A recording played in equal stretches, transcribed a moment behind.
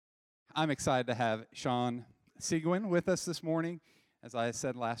I'm excited to have Sean Seguin with us this morning, as I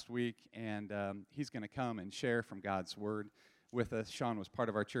said last week, and he's going to come and share from God's Word with us. Sean was part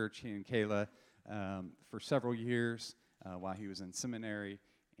of our church, he and Kayla, for several years while he was in seminary,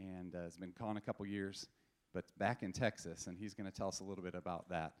 and has been gone a couple years, but back in Texas, and he's going to tell us a little bit about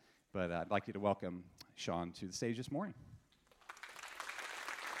that. But I'd like you to welcome Sean to the stage this morning.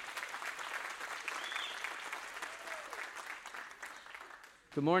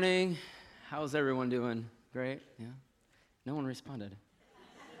 Good morning. How's everyone doing? Great? Yeah? No one responded.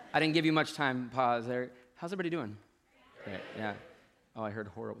 I didn't give you much time. Pause there. How's everybody doing? Great. Yeah. Oh, I heard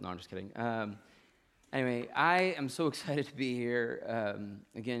horrible. No, I'm just kidding. Anyway, I am so excited to be here.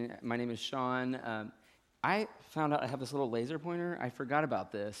 Again, my name is Sean. I found out I have this little laser pointer. I forgot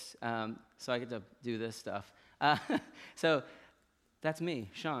about this, so I get to do this stuff. So that's me,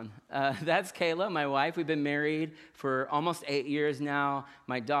 Sean. That's Kayla, my wife. We've been married for almost 8 years now.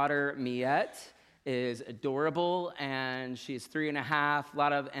 My daughter, Miette, is adorable, and she's 3.5, a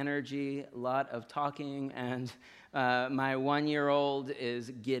lot of energy, a lot of talking, and my 1-year-old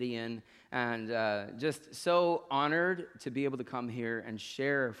is Gideon, and just so honored to be able to come here and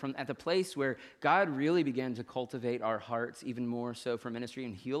share from at the place where God really began to cultivate our hearts even more so for ministry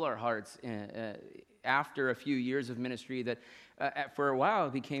and heal our hearts after a few years of ministry that for a while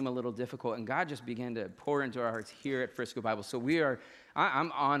it became a little difficult, and God just began to pour into our hearts here at Frisco Bible. So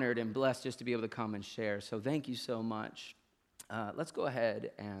I'm honored and blessed just to be able to come and share. So thank you so much. Let's go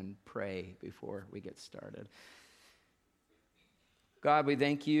ahead and pray before we get started. God, we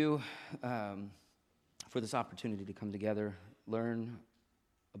thank you for this opportunity to come together, learn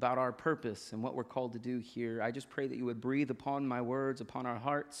about our purpose and what we're called to do here. I just pray that you would breathe upon my words, upon our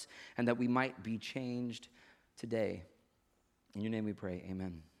hearts, and that we might be changed today. In your name we pray,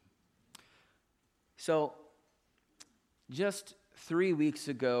 amen. So, just 3 weeks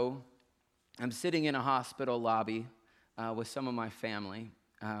ago, I'm sitting in a hospital lobby with some of my family,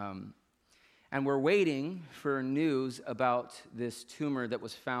 and we're waiting for news about this tumor that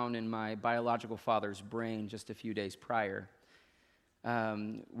was found in my biological father's brain just a few days prior.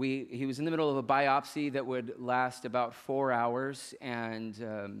 He was in the middle of a biopsy that would last about 4 hours, and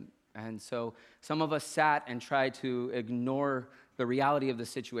so some of us sat and tried to ignore the reality of the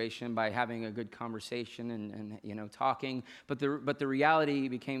situation by having a good conversation and talking. But the reality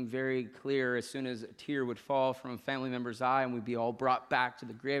became very clear as soon as a tear would fall from a family member's eye, and we'd be all brought back to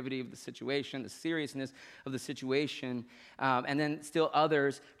the gravity of the situation, the seriousness of the situation. And then still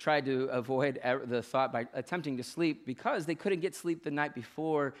others tried to avoid the thought by attempting to sleep because they couldn't get sleep the night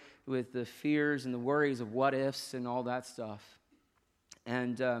before with the fears and the worries of what ifs and all that stuff.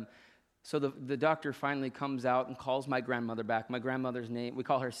 And so the doctor finally comes out and calls my grandmother back. My grandmother's name, we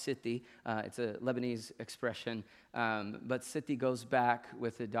call her Siti. It's a Lebanese expression. But Siti goes back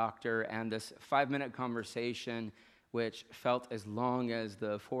with the doctor, and this 5-minute conversation, which felt as long as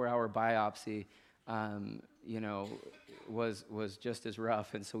the 4-hour biopsy, was just as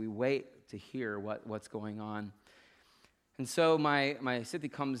rough. And so we wait to hear what's going on. And so my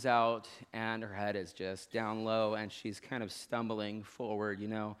Siti comes out, and her head is just down low, and she's kind of stumbling forward,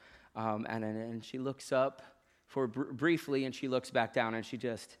 and she looks up for briefly, and she looks back down, and she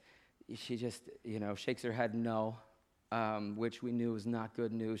just shakes her head no, which we knew was not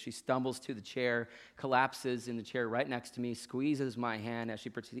good news. She stumbles to the chair, collapses in the chair right next to me, squeezes my hand as she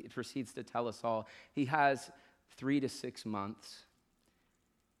proceeds to tell us all he has 3 to 6 months.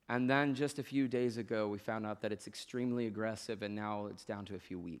 And then just a few days ago, we found out that it's extremely aggressive, and now it's down to a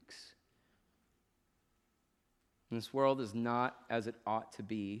few weeks. And this world is not as it ought to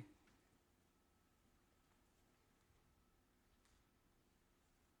be.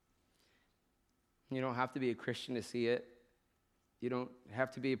 You don't have to be a Christian to see it. You don't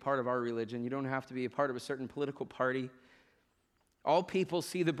have to be a part of our religion. You don't have to be a part of a certain political party. All people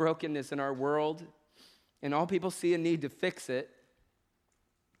see the brokenness in our world, and all people see a need to fix it.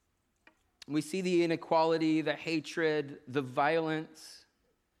 We see the inequality, the hatred, the violence.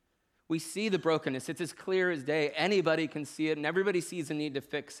 We see the brokenness. It's as clear as day. Anybody can see it, and everybody sees a need to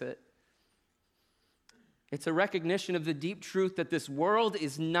fix it. It's a recognition of the deep truth that this world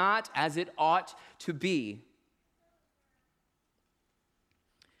is not as it ought to be.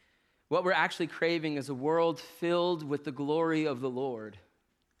 What we're actually craving is a world filled with the glory of the Lord.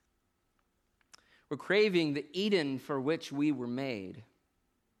 We're craving the Eden for which we were made.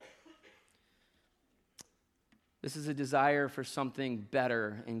 This is a desire for something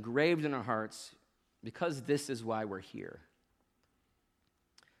better engraved in our hearts because this is why we're here.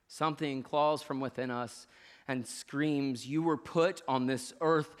 Something claws from within us and screams, "You were put on this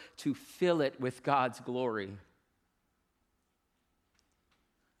earth to fill it with God's glory."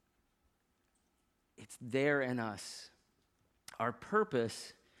 It's there in us. Our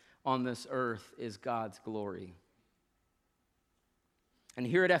purpose on this earth is God's glory. And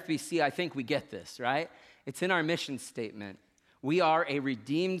here at FBC, I think we get this, right? It's in our mission statement. We are a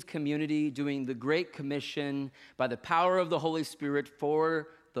redeemed community doing the Great Commission by the power of the Holy Spirit for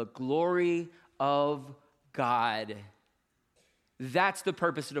the glory of God. That's the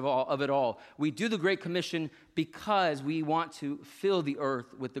purpose of it all. We do the Great Commission because we want to fill the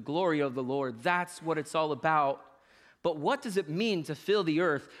earth with the glory of the Lord. That's what it's all about. But what does it mean to fill the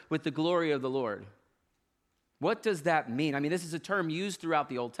earth with the glory of the Lord? What does that mean? I mean, this is a term used throughout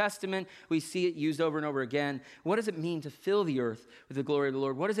the Old Testament. We see it used over and over again. What does it mean to fill the earth with the glory of the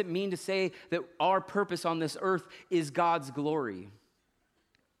Lord? What does it mean to say that our purpose on this earth is God's glory?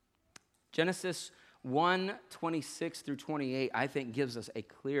 Genesis 1:26 through 28, I think, gives us a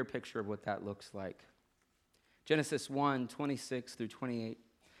clear picture of what that looks like. Genesis 1:26 through 28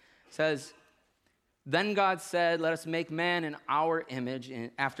 says, "Then God said, let us make man in our image,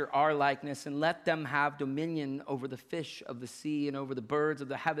 and after our likeness, and let them have dominion over the fish of the sea, and over the birds of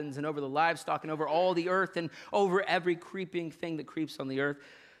the heavens, and over the livestock, and over all the earth, and over every creeping thing that creeps on the earth."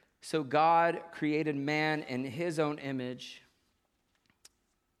 So God created man in his own image.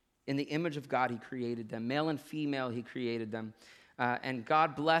 In the image of God, he created them. Male and female, he created them. And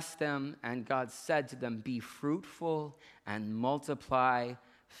God blessed them, and God said to them, "Be fruitful and multiply,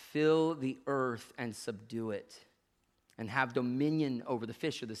 fill the earth and subdue it, and have dominion over the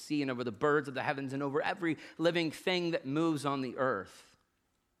fish of the sea, and over the birds of the heavens, and over every living thing that moves on the earth."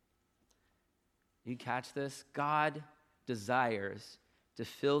 You catch this? God desires to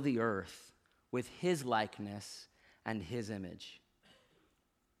fill the earth with his likeness and his image.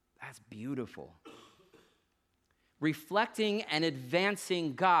 That's beautiful. Reflecting and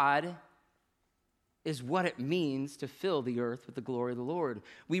advancing God is what it means to fill the earth with the glory of the Lord.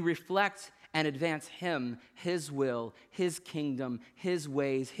 We reflect and advance him, his will, his kingdom, his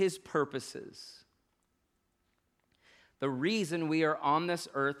ways, his purposes. The reason we are on this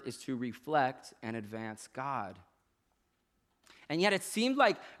earth is to reflect and advance God. And yet it seemed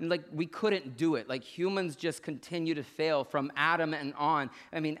like we couldn't do it. Like humans just continue to fail from Adam and on.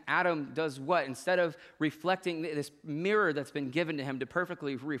 I mean, Adam does what? Instead of reflecting this mirror that's been given to him to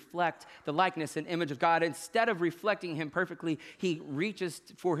perfectly reflect the likeness and image of God, instead of reflecting him perfectly, he reaches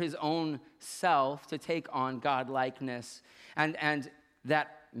for his own self to take on God-likeness. And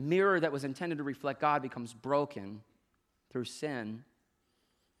that mirror that was intended to reflect God becomes broken through sin.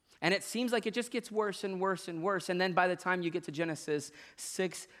 And it seems like it just gets worse and worse and worse. And then by the time you get to Genesis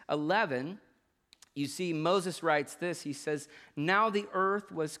 6:11, you see Moses writes this. He says, "Now the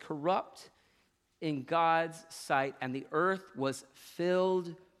earth was corrupt in God's sight, and the earth was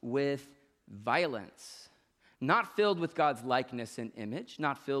filled with violence." Not filled with God's likeness and image,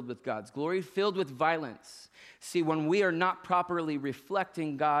 not filled with God's glory, filled with violence. See, when we are not properly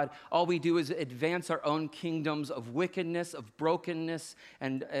reflecting God, all we do is advance our own kingdoms of wickedness, of brokenness,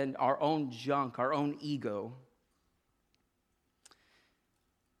 and our own junk, our own ego.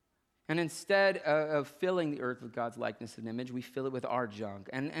 And instead of filling the earth with God's likeness and image, we fill it with our junk.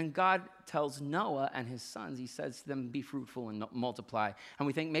 And God tells Noah and his sons, he says to them, "Be fruitful and multiply." And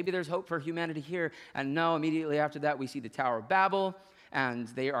we think maybe there's hope for humanity here. And no, immediately after that, we see the Tower of Babel, and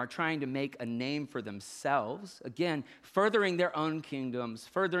they are trying to make a name for themselves. Again, furthering their own kingdoms,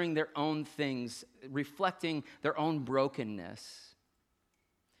 furthering their own things, reflecting their own brokenness.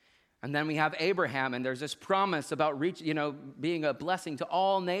 And then we have Abraham, and there's this promise about being a blessing to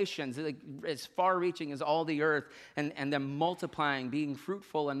all nations, as far-reaching as all the earth, and them multiplying, being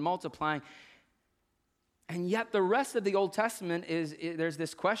fruitful and multiplying. And yet the rest of the Old Testament there's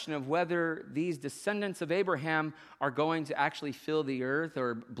this question of whether these descendants of Abraham are going to actually fill the earth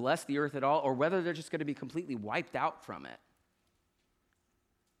or bless the earth at all, or whether they're just going to be completely wiped out from it.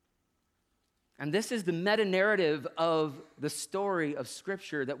 And this is the meta-narrative of the story of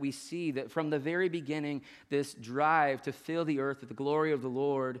Scripture that we see, that from the very beginning, this drive to fill the earth with the glory of the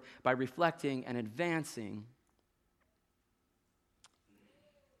Lord by reflecting and advancing.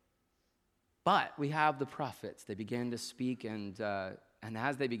 But we have the prophets. They begin to speak, and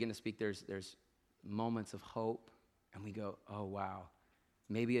as they begin to speak, there's moments of hope, and we go, oh, wow,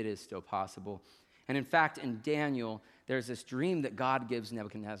 maybe it is still possible. And in fact, in Daniel, there's this dream that God gives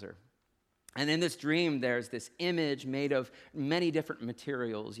Nebuchadnezzar. And in this dream, there's this image made of many different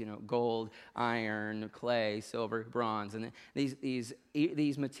materials, gold, iron, clay, silver, bronze. And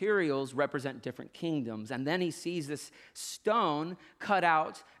these materials represent different kingdoms. And then he sees this stone cut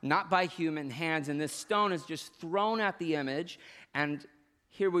out, not by human hands, and this stone is just thrown at the image. And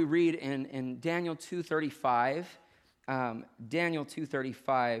here we read in Daniel 2:35,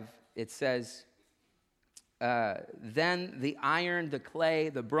 it says, Then the iron, the clay,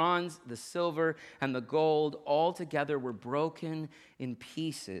 the bronze, the silver, and the gold all together were broken in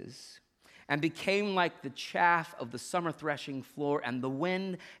pieces and became like the chaff of the summer threshing floor, and the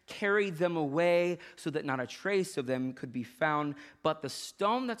wind carried them away so that not a trace of them could be found. But the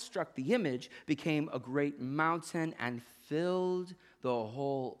stone that struck the image became a great mountain and filled the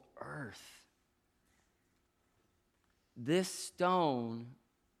whole earth. This stone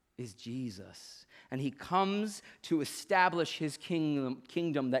is Jesus. And he comes to establish his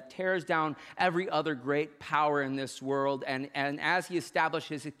kingdom that tears down every other great power in this world. And as he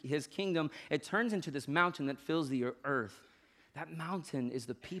establishes his kingdom, it turns into this mountain that fills the earth. That mountain is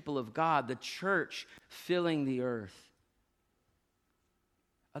the people of God, the church filling the earth.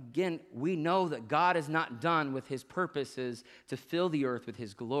 Again, we know that God is not done with his purposes to fill the earth with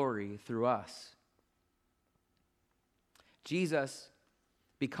his glory through us. Jesus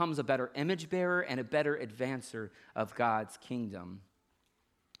becomes a better image bearer and a better advancer of God's kingdom.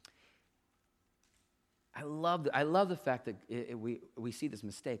 I love the fact that we see this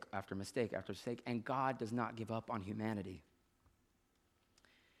mistake after mistake after mistake, and God does not give up on humanity.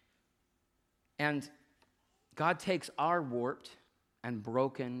 And God takes our warped and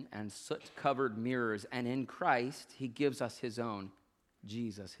broken and soot-covered mirrors, and in Christ, he gives us his own.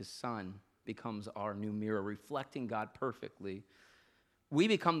 Jesus, his son, becomes our new mirror, reflecting God perfectly. We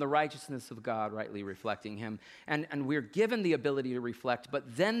become the righteousness of God, rightly reflecting him. And we're given the ability to reflect,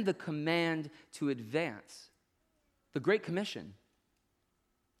 but then the command to advance. The Great Commission.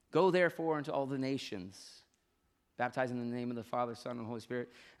 Go therefore into all the nations, baptizing in the name of the Father, Son, and Holy Spirit.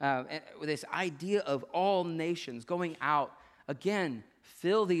 And this idea of all nations going out, again,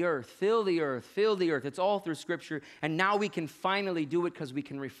 fill the earth, fill the earth, fill the earth. It's all through Scripture. And now we can finally do it because we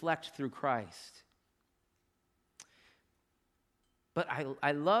can reflect through Christ. But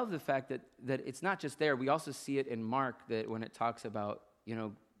I love the fact that it's not just there. We also see it in Mark, that when it talks about,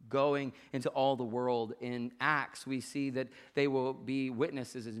 going into all the world. In Acts, we see that they will be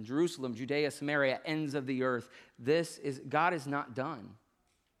witnesses in Jerusalem, Judea, Samaria, ends of the earth. God is not done.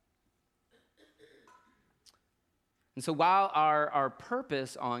 And so while our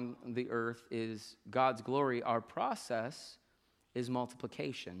purpose on the earth is God's glory, our process is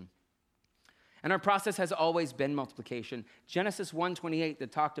multiplication. And our process has always been multiplication. Genesis 1:28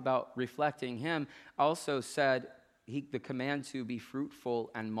 that talked about reflecting him also said the command to be fruitful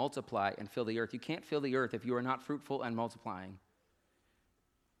and multiply and fill the earth. You can't fill the earth if you are not fruitful and multiplying.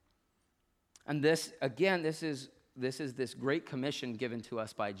 And this is this great commission given to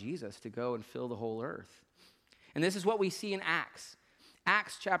us by Jesus to go and fill the whole earth. And this is what we see in Acts.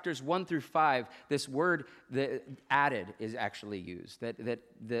 Acts chapters 1 through 5, this word that added is actually used, that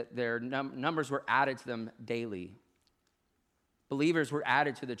their numbers were added to them daily. Believers were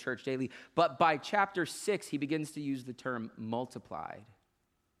added to the church daily. But by chapter 6, he begins to use the term multiplied.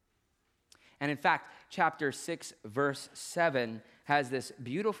 And in fact, chapter 6, verse 7 has this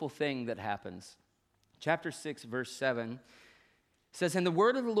beautiful thing that happens. Chapter 6, verse 7 says, "And the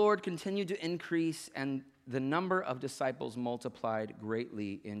word of the Lord continued to increase, and the number of disciples multiplied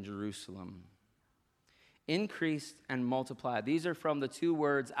greatly in Jerusalem." Increased and multiplied. These are from the two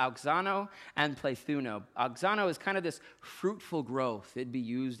words auxano and pleithuno. Auxano is kind of this fruitful growth. It'd be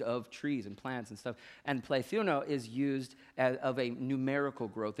used of trees and plants and stuff. And pleithuno is used of a numerical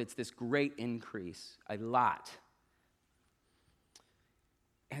growth. It's this great increase, a lot.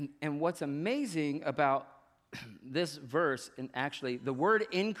 And what's amazing about this verse, and actually the word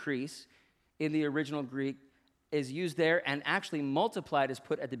increase in the original Greek is used there, and actually multiplied is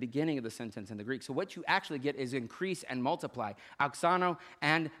put at the beginning of the sentence in the Greek. So what you actually get is increase and multiply, auxano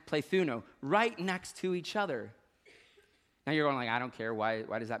and pleithuno, right next to each other. Now you're going like, I don't care, why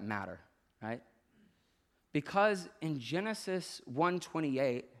does that matter, right? Because in Genesis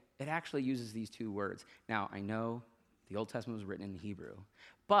 1:28, it actually uses these two words. Now, I know the Old Testament was written in Hebrew,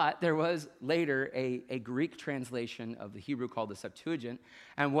 but there was later a Greek translation of the Hebrew called the Septuagint,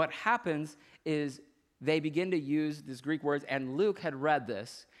 and what happens is they begin to use these Greek words, and Luke had read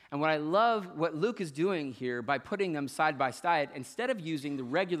this. And what I love, what Luke is doing here by putting them side by side, instead of using the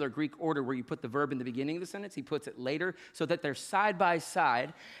regular Greek order where you put the verb in the beginning of the sentence, he puts it later so that they're side by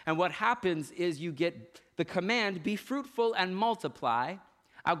side. And what happens is you get the command, be fruitful and multiply,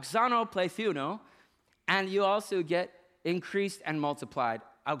 auxano pleithuno, and you also get increased and multiplied,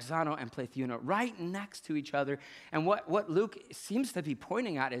 auxano and pleithuno, right next to each other. And what Luke seems to be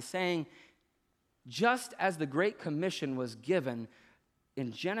pointing at is saying, just as the Great Commission was given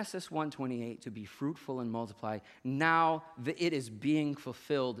in Genesis 1:28 to be fruitful and multiply, now it is being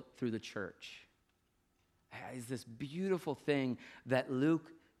fulfilled through the church. It's this beautiful thing that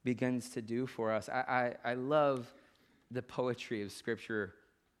Luke begins to do for us. I love the poetry of Scripture.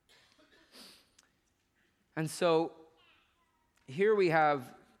 And so here we have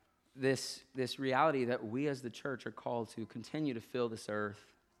this reality that we as the church are called to continue to fill this earth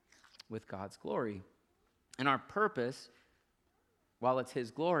with God's glory. And our purpose, while it's His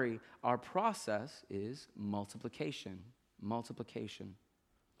glory, our process is multiplication. Multiplication.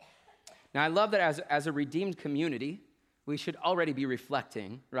 Now, I love that as a redeemed community, we should already be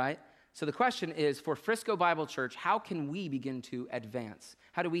reflecting, right? So the question is, for Frisco Bible Church, how can we begin to advance?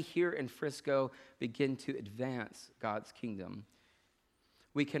 How do we here in Frisco begin to advance God's kingdom?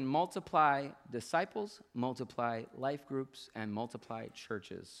 We can multiply disciples, multiply life groups, and multiply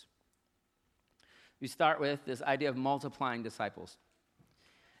churches. We start with this idea of multiplying disciples.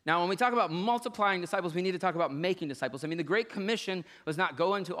 Now, when we talk about multiplying disciples, we need to talk about making disciples. I mean, the Great Commission was not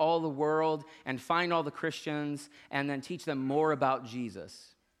go into all the world and find all the Christians and then teach them more about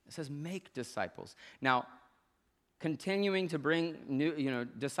Jesus. It says make disciples. Now, continuing to bring new,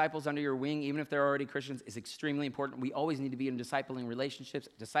 disciples under your wing, even if they're already Christians, is extremely important. We always need to be in discipling relationships,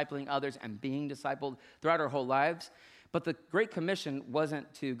 discipling others, and being discipled throughout our whole lives. But the Great Commission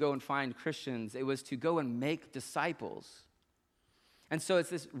wasn't to go and find Christians. It was to go and make disciples. And so it's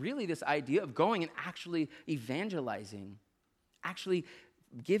this idea of going and actually evangelizing, actually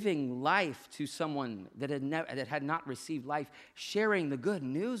giving life to someone that had not received life, sharing the good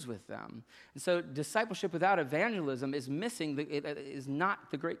news with them. And so discipleship without evangelism is missing, it is not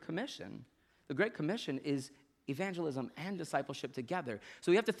the Great Commission. The Great Commission is evangelism and discipleship together.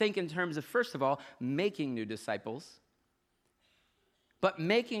 So we have to think in terms of, first of all, making new disciples. But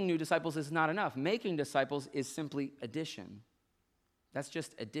making new disciples is not enough. Making disciples is simply addition. That's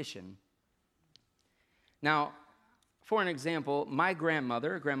just addition. Now, for an example, my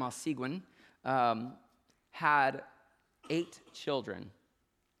grandmother, Grandma Seguin, had 8 children.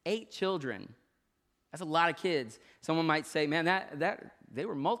 8 children. That's a lot of kids. Someone might say, man, that they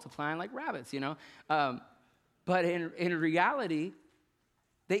were multiplying like rabbits, But in reality,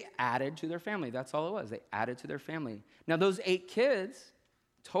 they added to their family. That's all it was. They added to their family. Now, those 8 kids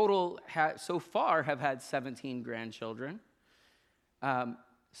total so far have had 17 grandchildren.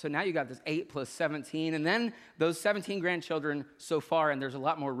 So now you got this 8 plus 17, and then those 17 grandchildren so far, and there's a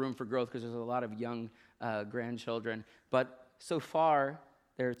lot more room for growth because there's a lot of young grandchildren, but so far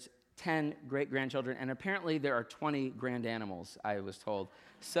there's 10 great-grandchildren, and apparently there are 20 grand animals, I was told.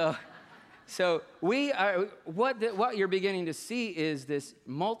 So we are, what you're beginning to see is this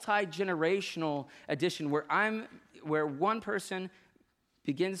multi-generational addition where one person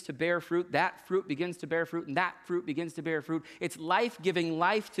begins to bear fruit, that fruit begins to bear fruit, and that fruit begins to bear fruit. It's life giving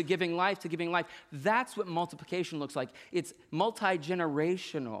life to giving life to giving life. That's what multiplication looks like. It's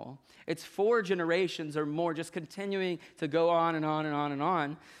multi-generational. It's 4 generations or more, just continuing to go on and on and on and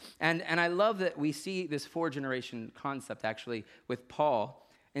on. And I love that we see this 4-generation concept actually with Paul.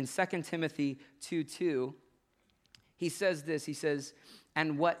 In 2 Timothy 2:2, he says this, he says,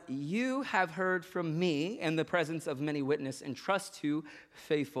 "And what you have heard from me in the presence of many witnesses, entrust to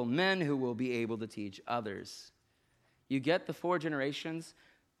faithful men who will be able to teach others." You get the 4 generations?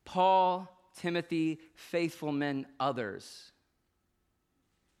 Paul, Timothy, faithful men, others.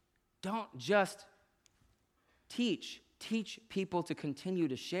 Don't just teach. Teach people to continue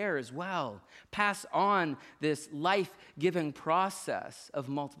to share as well. Pass on this life-giving process of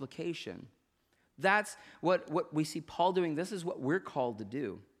multiplication. That's what we see Paul doing. This is what we're called to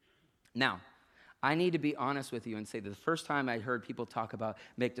do. Now, I need to be honest with you and say that the first time I heard people talk about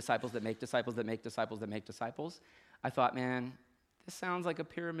make disciples that make disciples that make disciples that make disciples, I thought, man, this sounds like a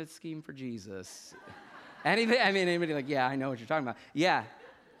pyramid scheme for Jesus. Anybody like, yeah, I know what you're talking about. Yeah.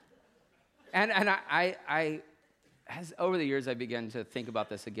 And I as over the years, I began to think about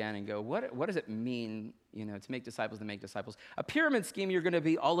this again and go, what does it mean, to make disciples to make disciples? A pyramid scheme, you're going to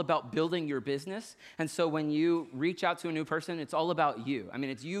be all about building your business. And so when you reach out to a new person, it's all about you. I mean,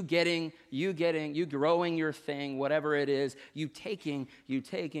 it's you growing your thing, whatever it is, you taking.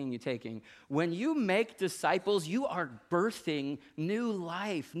 When you make disciples, you are birthing new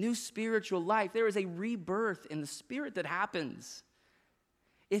life, new spiritual life. There is a rebirth in the spirit that happens.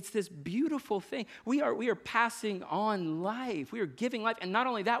 It's this beautiful thing. We are passing on life. We are giving life. And not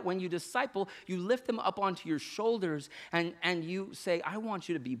only that, when you disciple, you lift them up onto your shoulders and you say, I want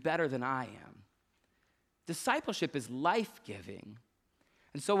you to be better than I am. Discipleship is life-giving.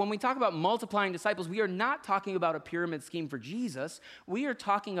 And so when we talk about multiplying disciples, we are not talking about a pyramid scheme for Jesus. We are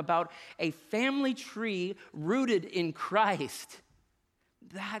talking about a family tree rooted in Christ.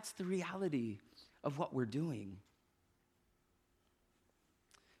 That's the reality of what we're doing.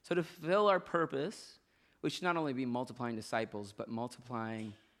 So to fulfill our purpose, we should not only be multiplying disciples, but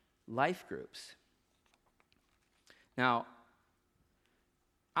multiplying life groups. Now,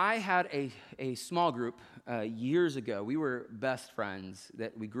 I had a small group years ago. We were best friends.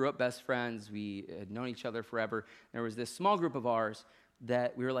 That we grew up best friends. We had known each other forever. There was this small group of ours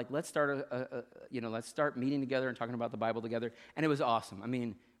that we were like, let's start let's start meeting together and talking about the Bible together. And it was awesome. I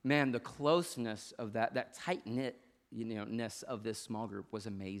mean, man, the closeness of that tight-knit, ness of this small group was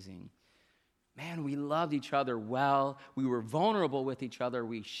amazing. Man, we loved each other well. We were vulnerable with each other.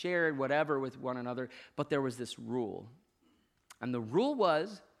 We shared whatever with one another. But there was this rule. And the rule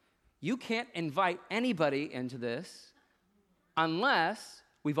was, you can't invite anybody into this unless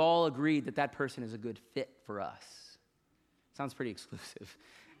we've all agreed that that person is a good fit for us. Sounds pretty exclusive.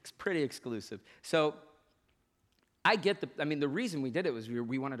 It's pretty exclusive. So I get the reason we did it was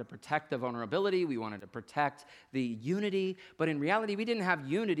we wanted to protect the vulnerability. We wanted to protect the unity. But in reality, we didn't have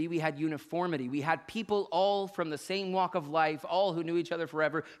unity. We had uniformity. We had people all from the same walk of life, all who knew each other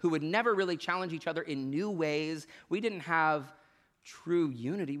forever, who would never really challenge each other in new ways. We didn't have true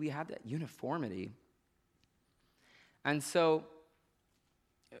unity. We had that uniformity. And so,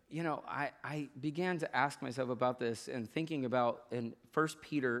 I began to ask myself about this and thinking about in 1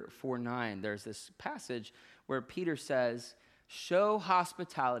 Peter 4:9, there's this passage where Peter says, show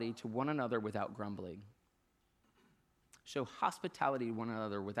hospitality to one another without grumbling. Show hospitality to one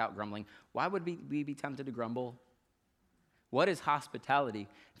another without grumbling. Why would we be tempted to grumble? What is hospitality?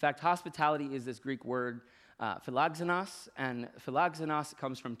 In fact, hospitality is this Greek word, philoxenos, and philoxenos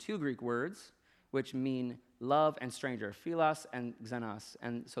comes from two Greek words, which mean love and stranger, philos and xenos,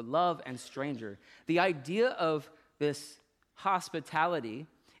 and so love and stranger. The idea of this hospitality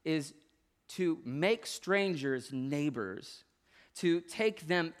is to make strangers neighbors, to take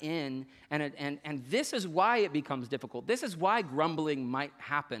them in, and this is why it becomes difficult. This is why grumbling might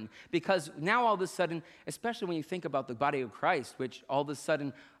happen, because now all of a sudden, especially when you think about the body of Christ, which all of a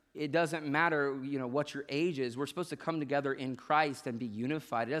sudden, it doesn't matter, what your age is. We're supposed to come together in Christ and be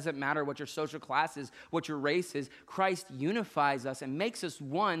unified. It doesn't matter what your social class is, what your race is. Christ unifies us and makes us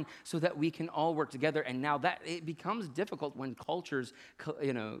one so that we can all work together. And now that it becomes difficult when cultures,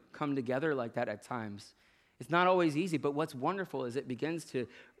 come together like that at times. It's not always easy, but what's wonderful is it begins to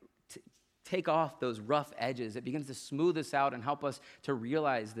take off those rough edges. It begins to smooth us out and help us to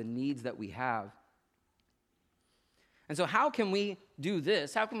realize the needs that we have. And so how can we do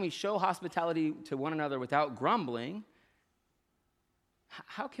this? How can we show hospitality to one another without grumbling?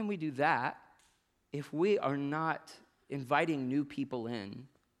 How can we do that if we are not inviting new people in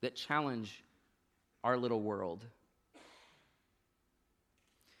that challenge our little world?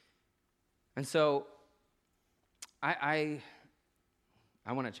 And so I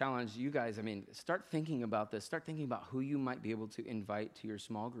want to challenge you guys. Start thinking about this. Start thinking about who you might be able to invite to your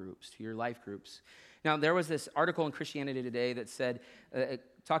small groups, to your life groups. Now, there was this article in Christianity Today that said,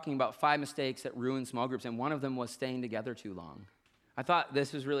 talking about 5 mistakes that ruin small groups, and one of them was staying together too long. I thought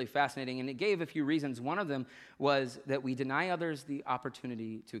this was really fascinating, and it gave a few reasons. One of them was that we deny others the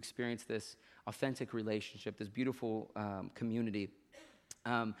opportunity to experience this authentic relationship, this beautiful community.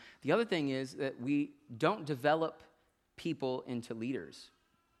 The other thing is that we don't develop people into leaders.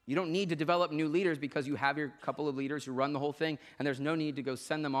 You don't need to develop new leaders because you have your couple of leaders who run the whole thing, and there's no need to go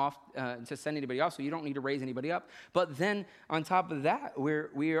send them off to send anybody off, so you don't need to raise anybody up. But then on top of that,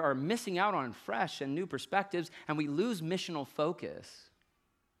 we are missing out on fresh and new perspectives, and we lose missional focus.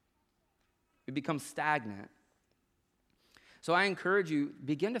 We become stagnant. So I encourage you,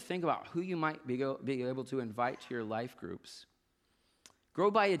 begin to think about who you might be able to invite to your life groups.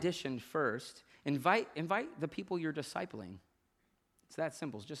 Grow by addition first. Invite the people you're discipling. It's that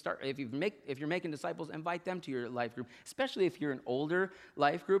simple. Just start. If you're making disciples, invite them to your life group, especially if you're an older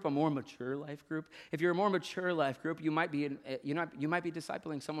life group, a more mature life group. If you're a more mature life group, you might be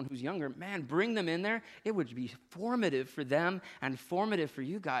discipling someone who's younger. Man, bring them in there. It would be formative for them and formative for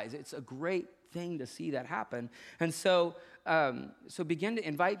you guys. It's a great thing to see that happen. And so begin to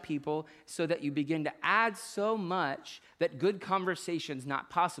invite people so that you begin to add so much that good conversation's not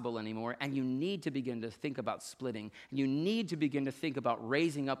possible anymore, and you need to begin to think about splitting. You need to begin to think about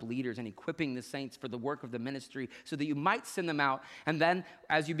raising up leaders and equipping the saints for the work of the ministry so that you might send them out. And then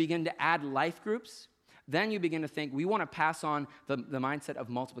as you begin to add life groups, then you begin to think, we want to pass on the mindset of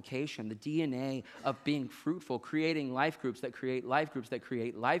multiplication, the DNA of being fruitful, creating life groups that create life groups that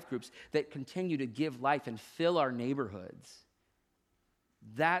create life groups that continue to give life and fill our neighborhoods.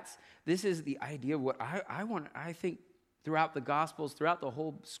 This is the idea of what I think throughout the Gospels, throughout the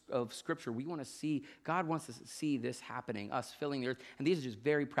whole of Scripture, we want to see, God wants us to see this happening, us filling the earth. And these are just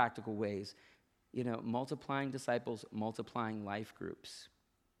very practical ways, multiplying disciples, multiplying life groups.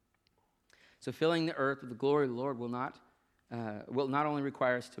 So filling the earth with the glory of the Lord will not will not only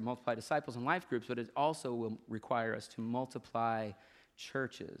require us to multiply disciples and life groups, but it also will require us to multiply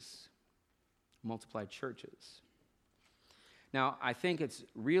churches. Multiply churches. Now, I think it's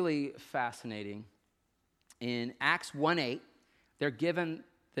really fascinating. In Acts 1:8, they're given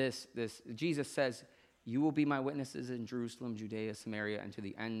this, Jesus says, you will be my witnesses in Jerusalem, Judea, Samaria, and to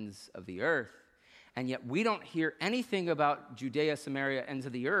the ends of the earth. And yet we don't hear anything about Judea, Samaria, ends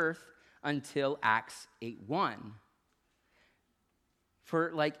of the earth until Acts 8:1.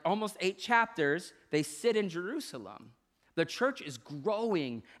 For like almost 8 chapters, they sit in Jerusalem. The church is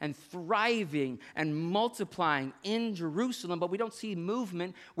growing and thriving and multiplying in Jerusalem, but we don't see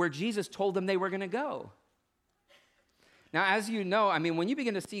movement where Jesus told them they were going to go. Now, as you know, I mean, when you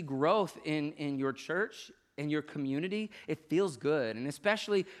begin to see growth in your church, in your community, it feels good. And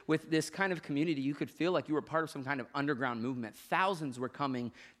especially with this kind of community, you could feel like you were part of some kind of underground movement. Thousands were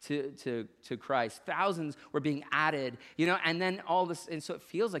coming to Christ. Thousands were being added, and then all this. And so it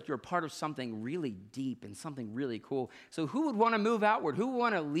feels like you're part of something really deep and something really cool. So who would want to move outward? Who would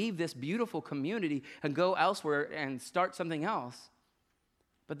want to leave this beautiful community and go elsewhere and start something else?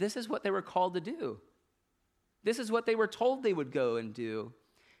 But this is what they were called to do. This is what they were told they would go and do.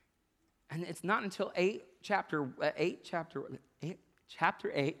 And it's not until chapter 8,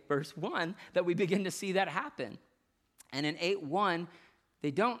 verse 1, that we begin to see that happen. And in 8:1,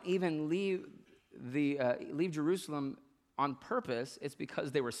 they don't even leave Jerusalem on purpose. It's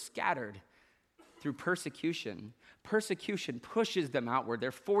because they were scattered through persecution. Persecution pushes them outward.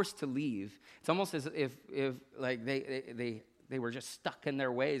 They're forced to leave. It's almost as if like they were just stuck in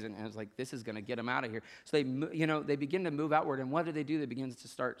their ways, and it was like, this is going to get them out of here. So they begin to move outward, and what do? They begin to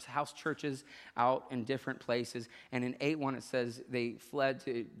start house churches out in different places. And in 8:1 it says they fled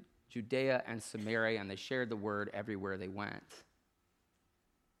to Judea and Samaria, and they shared the word everywhere they went.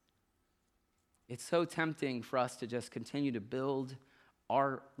 It's so tempting for us to just continue to build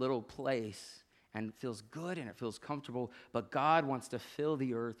our little place, and it feels good and it feels comfortable, but God wants to fill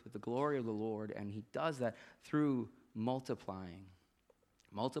the earth with the glory of the Lord, and he does that through multiplying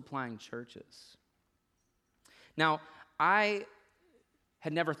churches. Now, I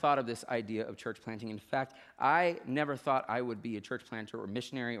had never thought of this idea of church planting. In fact, I never thought I would be a church planter or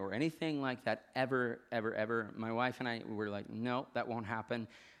missionary or anything like that ever. My wife and I were like, no, that won't happen.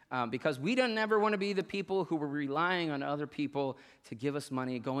 Because we don't ever want to be the people who were relying on other people to give us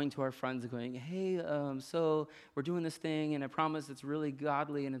money, going to our friends and going, hey, so we're doing this thing, and I promise it's really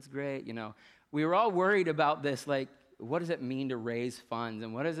godly and it's great, We were all worried about this, like, what does it mean to raise funds,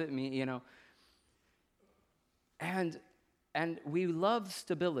 and what does it mean, And we loved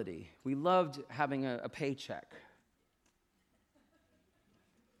stability. We loved having a paycheck.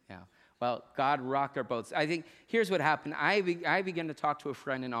 Yeah. Well, God rocked our boats. I think here's what happened. I began to talk to a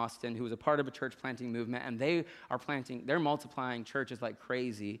friend in Austin who was a part of a church planting movement, and they're multiplying churches like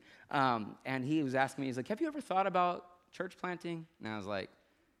crazy. And he was asking me, he's like, have you ever thought about church planting? And I was like,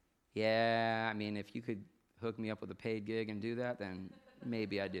 yeah, I mean, if you could hook me up with a paid gig and do that, then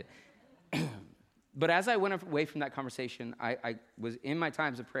maybe I do. But as I went away from that conversation, I was in my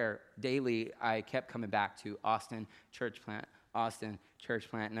times of prayer daily. I kept coming back to Austin church plant, Austin church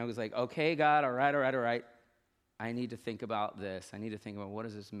plant, and I was like, okay, God, all right. I need to think about this. I need to think about, what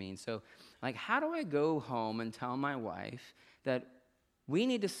does this mean? So, like, how do I go home and tell my wife that we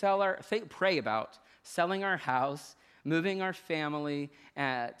need to pray about selling our house, moving our family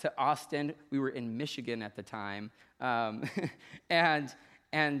to Austin? We were in Michigan at the time, and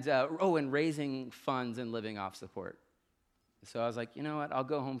raising funds and living off support. So I was like, you know what? I'll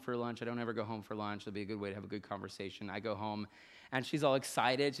go home for lunch. I don't ever go home for lunch. It'll be a good way to have a good conversation. I go home, and she's all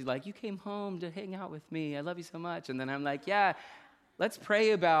excited. She's like, you came home to hang out with me. I love you so much. And then I'm like, yeah, let's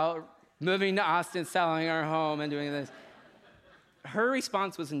pray about moving to Austin, selling our home, and doing this. Her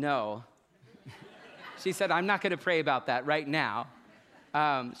response was no. She said, I'm not going to pray about that right now.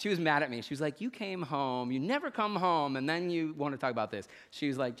 She was mad at me. She was like, you came home, you never come home, and then you want to talk about this. She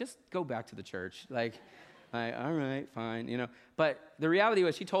was like, just go back to the church. Like, all right, fine, But the reality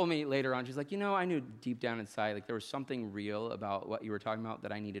was, she told me later on, she's like, I knew deep down inside, like, there was something real about what you were talking about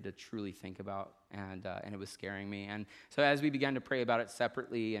that I needed to truly think about, and it was scaring me. And so as we began to pray about it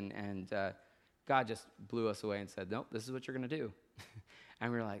separately, and God just blew us away and said, nope, this is what you're going to do.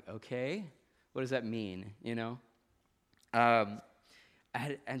 And we were like, okay, what does that mean, And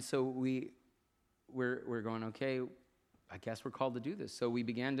so we're going, okay, I guess we're called to do this. So we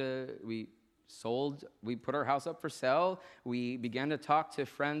put our house up for sale. We began to talk to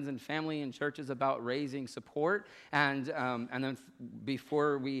friends and family and churches about raising support. And then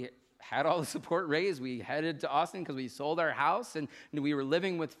before we had all the support raised. We headed to Austin because we sold our house, and we were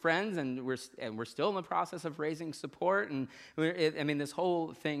living with friends, and we're still in the process of raising support. And this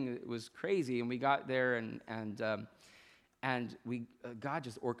whole thing was crazy. And we got there, and God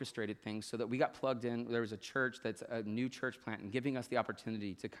just orchestrated things so that we got plugged in. There was a church that's a new church plant and giving us the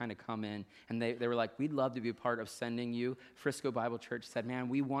opportunity to kind of come in. And they were like, we'd love to be a part of sending you. Frisco Bible Church said, man,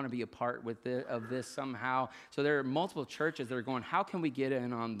 we want to be a part of this somehow. So there are multiple churches that are going, how can we get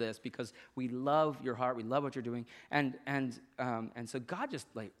in on this? Because we love your heart. We love what you're doing. And so God just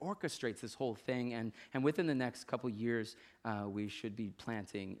like orchestrates this whole thing. And within the next couple years, we should be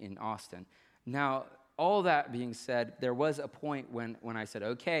planting in Austin. Now, all that being said, there was a point when I said,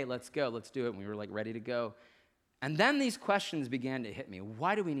 okay, let's go, let's do it. And we were like ready to go. And then these questions began to hit me.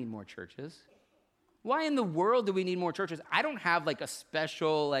 Why do we need more churches? Why in the world do we need more churches? I don't have like a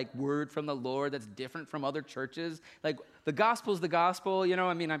special like word from the Lord that's different from other churches. Like the gospel's the gospel,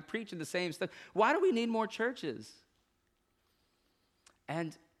 I'm preaching the same stuff. Why do we need more churches?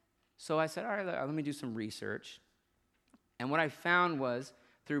 And so I said, all right, let me do some research. And what I found was,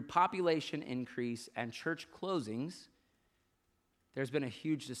 through population increase and church closings, there's been a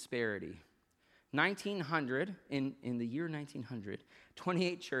huge disparity. 1900, in the year 1900,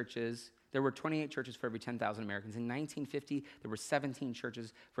 there were 28 churches for every 10,000 Americans. In 1950, there were 17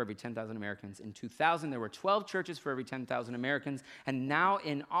 churches for every 10,000 Americans. In 2000, there were 12 churches for every 10,000 Americans. And now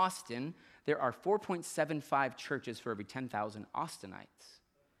in Austin, there are 4.75 churches for every 10,000 Austinites.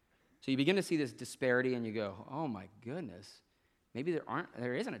 So you begin to see this disparity, and you go, oh my goodness. Maybe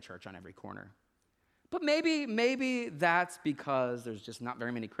there isn't a church on every corner. But maybe that's because there's just not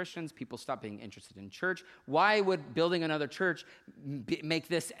very many Christians. People stop being interested in church. Why would building another church make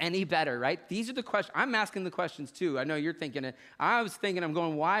this any better, right? These are the questions. I'm asking the questions too. I know you're thinking it. I was thinking, I'm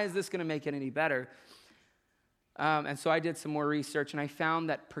going, why is this going to make it any better? And so I did some more research, and I found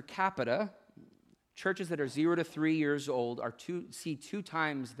that per capita, churches that are 0 to 3 years old see 2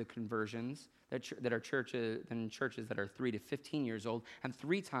 times the conversions that are churches that are 3 to 15 years old, and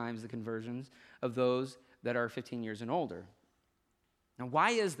 3 times the conversions of those that are 15 years and older. Now,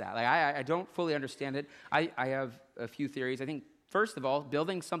 why is that? I don't fully understand it. I have a few theories. I think, first of all,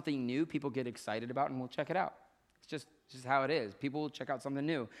 building something new, people get excited about and will check it out. It's just how it is. People will check out something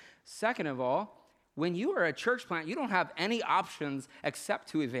new. Second of all, when you are a church plant, you don't have any options except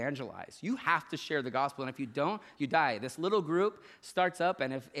to evangelize. You have to share the gospel, and if you don't, you die. This little group starts up,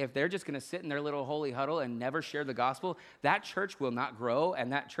 and if they're just going to sit in their little holy huddle and never share the gospel, that church will not grow,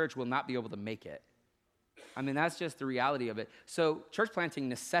 and that church will not be able to make it. That's just the reality of it. So church planting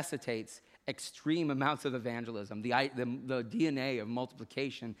necessitates extreme amounts of evangelism. The DNA of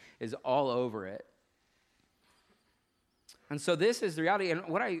multiplication is all over it. And so this is the reality. And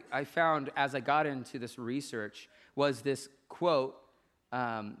what I found as I got into this research was this quote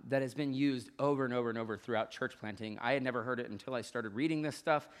that has been used over and over and over throughout church planting. I had never heard it until I started reading this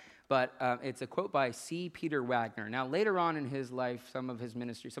stuff, but it's a quote by C. Peter Wagner. Now, later on in his life, some of his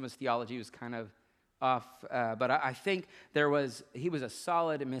ministry, some of his theology was kind of off, but I think he was a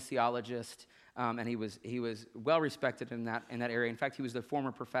solid missiologist. And he was well respected in that area. In fact, he was the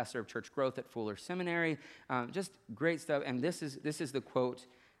former professor of church growth at Fuller Seminary. Just great stuff. And this is the quote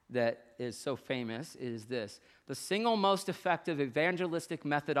that is so famous: is this: "The single most effective evangelistic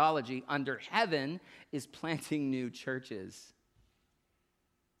methodology under heaven is planting new churches."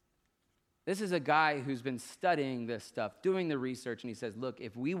 This is a guy who's been studying this stuff, doing the research, and he says, "Look,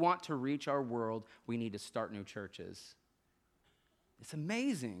 if we want to reach our world, we need to start new churches." It's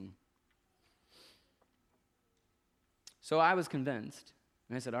amazing. So I was convinced,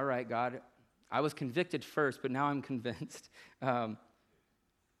 and I said, all right, God, I was convicted first, but now I'm convinced.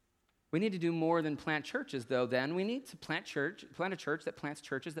 We need to do more than plant churches, though. Then we need to plant a church that plants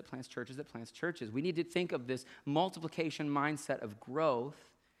churches, that plants churches, that plants churches. We need to think of this multiplication mindset of growth,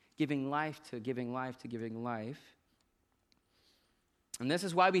 giving life to giving life to giving life. And this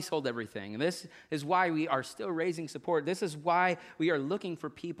is why we sold everything. And this is why we are still raising support. This is why we are looking for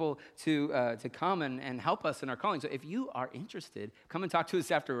people to come and help us in our calling. So if you are interested, come and talk to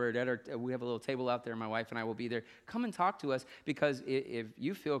us afterward. We have a little table out there. My wife and I will be there. Come and talk to us, because if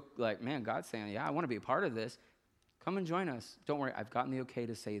you feel like, man, God's saying, yeah, I want to be a part of this, come and join us. Don't worry, I've gotten the okay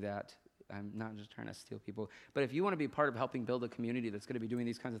to say that. I'm not just trying to steal people. But if you want to be part of helping build a community that's going to be doing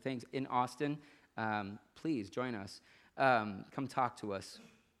these kinds of things in Austin, please join us. Come talk to us.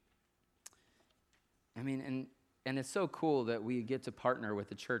 And it's so cool that we get to partner with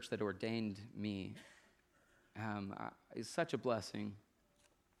the church that ordained me. It's such a blessing.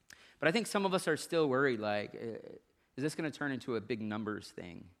 But I think some of us are still worried, like, is this going to turn into a big numbers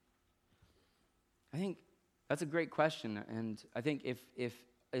thing? I think that's a great question. And I think if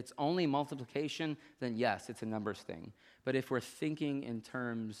it's only multiplication, then yes, it's a numbers thing. But if we're thinking in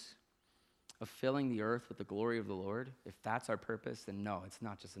terms of filling the earth with the glory of the Lord, if that's our purpose, then no, it's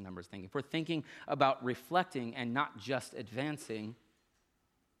not just a numbers thing. If we're thinking about reflecting and not just advancing,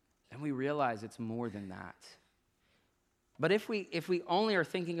 then we realize it's more than that. But if we only are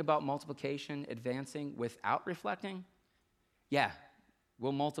thinking about multiplication, advancing without reflecting, yeah,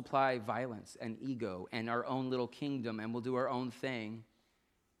 we'll multiply violence and ego and our own little kingdom, and we'll do our own thing.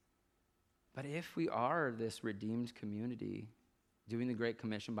 But if we are this redeemed community doing the Great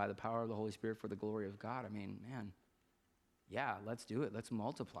Commission by the power of the Holy Spirit for the glory of God, I mean, man, yeah, let's do it. Let's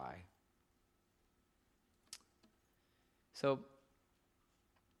multiply. So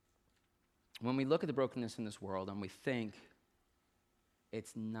when we look at the brokenness in this world and we think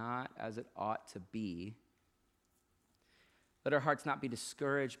it's not as it ought to be, let our hearts not be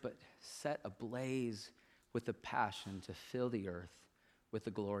discouraged, but set ablaze with the passion to fill the earth with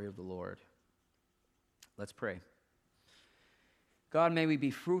the glory of the Lord. Let's pray. God, may we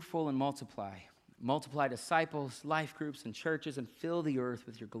be fruitful and multiply. Multiply disciples, life groups, and churches, and fill the earth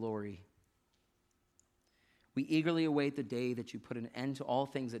with your glory. We eagerly await the day that you put an end to all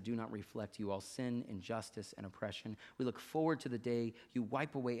things that do not reflect you, all sin, injustice, and oppression. We look forward to the day you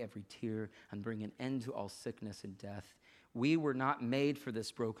wipe away every tear and bring an end to all sickness and death. We were not made for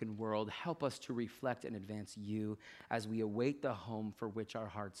this broken world. Help us to reflect and advance you as we await the home for which our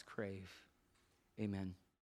hearts crave. Amen.